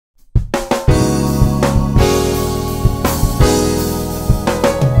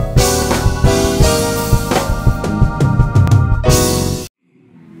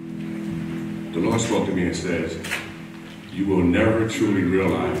me and says, you will never truly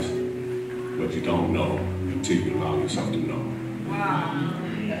realize what you don't know until you allow yourself to know. Wow.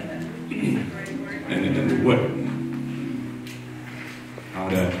 And what,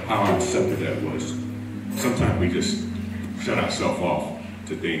 how I accepted that was, sometimes we just shut ourselves off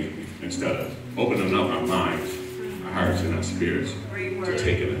to things instead of opening up our minds, our hearts and our spirits to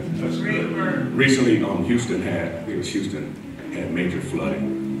take it in. That's good. Recently, Houston had major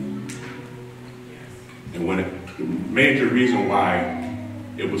flooding. And the major reason why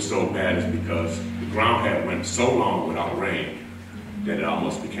it was so bad is because the ground had went so long without rain that it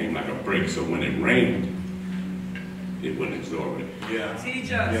almost became like a brick. So when it rained, it wouldn't absorb it. Yeah.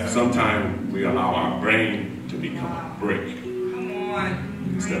 Teach us. Yeah. Sometimes we allow our brain to become a brick. Come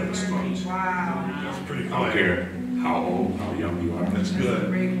on. Instead of a sponge. Wow. That's pretty cool. I don't care how old, how young you are. That's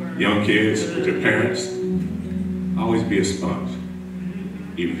good. Young kids with your parents, always be a sponge.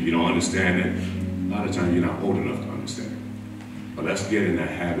 Even if you don't understand it, a lot of times you're not old enough to understand it. But let's get in that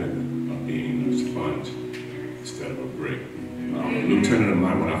habit of being a sponge instead of a brick. A lieutenant of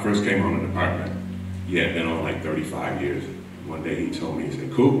mine, when I first came on the department, he had been on like 35 years. One day he told me, he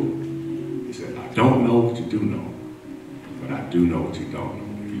said, Coop, he said, I don't know what you do know, but I do know what you don't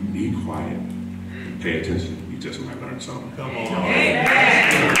know. If you be quiet and pay attention, you just might learn something. Come on.